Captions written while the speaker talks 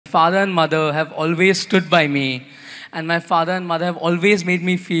father and mother have always stood by me. And my father and mother have always made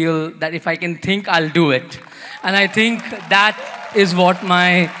me feel that if I can think, I'll do it. And I think that is what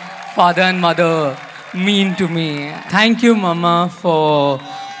my father and mother mean to me. Thank you, Mama, for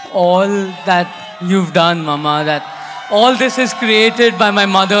all that you've done, Mama. That all this is created by my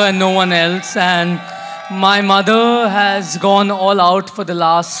mother and no one else. And my mother has gone all out for the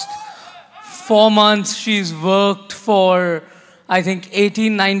last 4 months. She's worked for, I think,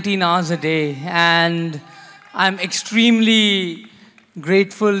 18, 19 hours a day. And I'm extremely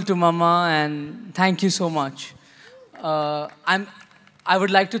grateful to Mama, and thank you so much. I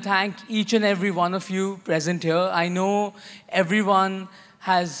would like to thank each and every one of you present here. I know everyone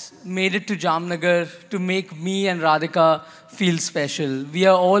has made it to Jamnagar to make me and Radhika feel special. We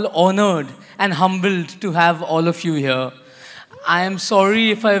are all honored and humbled to have all of you here. I am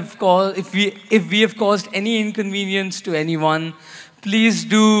sorry if we have caused any inconvenience to anyone. Please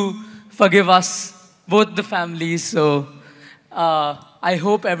do forgive us, both the families. So I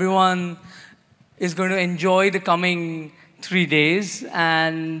hope everyone is going to enjoy the coming 3 days.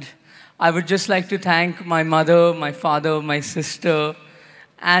 And I would just like to thank my mother, my father, my sister,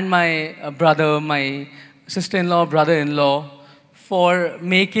 and my brother, my sister-in-law, brother-in-law, for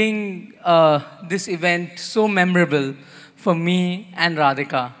making this event so memorable for me and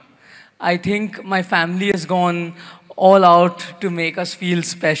Radhika. I think my family has gone all out to make us feel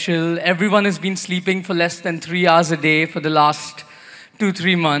special. Everyone has been sleeping for less than 3 hours a day for the last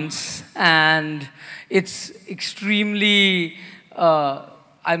 2-3 months. And it's extremely,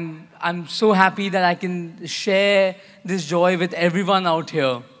 I'm so happy that I can share this joy with everyone out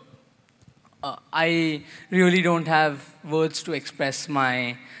here. I really don't have words to express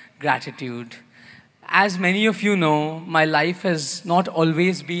my gratitude. As many of you know, my life has not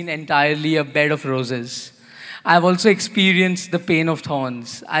always been entirely a bed of roses. I've also experienced the pain of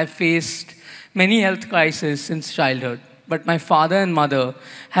thorns. I've faced many health crises since childhood, but my father and mother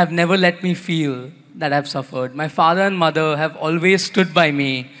have never let me feel that I've suffered. My father and mother have always stood by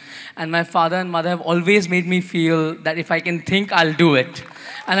me, and my father and mother have always made me feel that if I can think, I'll do it.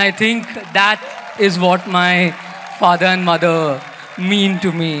 And I think that is what my father and mother mean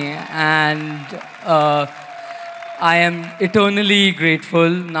to me, and I am eternally grateful.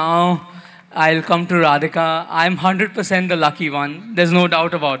 Now I'll come to Radhika. I'm 100% the lucky one. There's no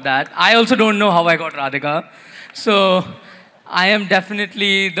doubt about that. I also don't know how I got Radhika. So I am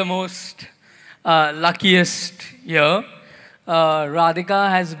definitely the most luckiest here. Radhika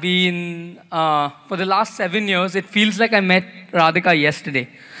has been, for the last 7 years, it feels like I met Radhika yesterday.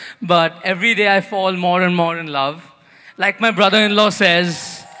 But every day I fall more and more in love. Like my brother-in-law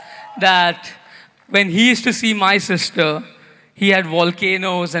says, that when he used to see my sister, he had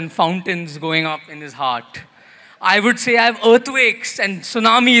volcanoes and fountains going up in his heart. I would say I have earthquakes and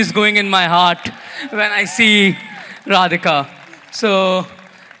tsunamis going in my heart when I see Radhika. So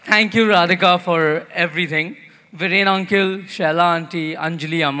thank you, Radhika, for everything. Viren uncle, Shaila auntie,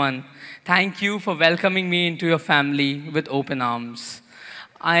 Anjali Aman, thank you for welcoming me into your family with open arms.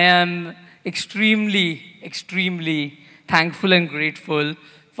 I am extremely, extremely thankful and grateful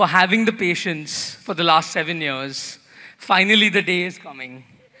for having the patience for the last 7 years. Finally, the day is coming.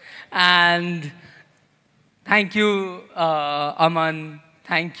 And thank you, Aman.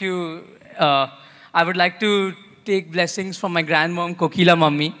 Thank you. I would like to take blessings from my grandmom, Kokila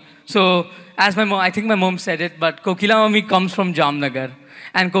Mummy. So, as my mom, I think my mom said it, but Kokila Mummy comes from Jamnagar.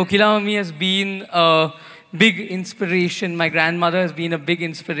 And Kokila Mummy has been a big inspiration. My grandmother has been a big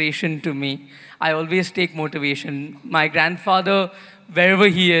inspiration to me. I always take motivation. My grandfather, wherever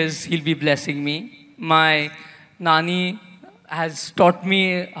he is, he'll be blessing me. My Nani has taught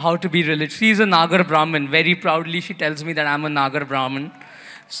me how to be religious. She's a Nagar Brahmin. Very proudly, she tells me that I'm a Nagar Brahmin.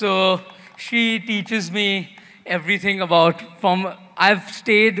 So she teaches me everything about, I've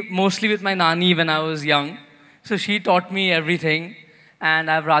stayed mostly with my Nani when I was young. So she taught me everything.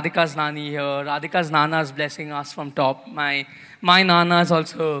 And I have Radhika's Nani here. Radhika's Nana is blessing us from top. My Nana is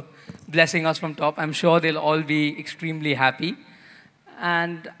also blessing us from top. I'm sure they'll all be extremely happy.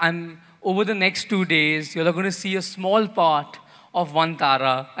 And over the next 2 days, you're going to see a small part of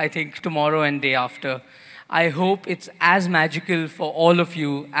Vantara, I think tomorrow and day after. I hope it's as magical for all of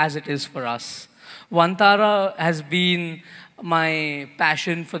you as it is for us. Vantara has been my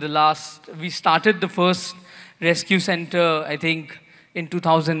passion for the last, we started the first rescue center, I think, in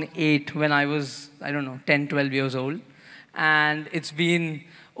 2008 when I was, 10, 12 years old. And it's been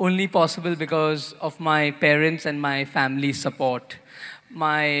only possible because of my parents and my family's support.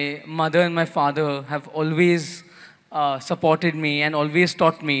 My mother and my father have always supported me and always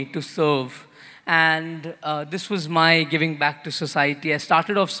taught me to serve. And this was my giving back to society. I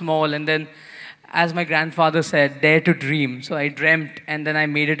started off small, and then, as my grandfather said, dare to dream. So I dreamt, and then I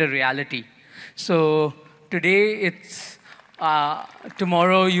made it a reality. So today, it's,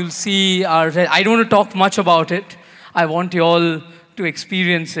 tomorrow you'll see I don't want to talk much about it. I want you all to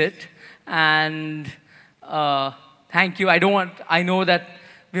experience it. And thank you. I know that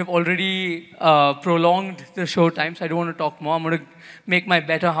we have already prolonged the show time, so I don't want to talk more. I'm going to make my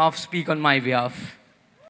better half speak on my behalf.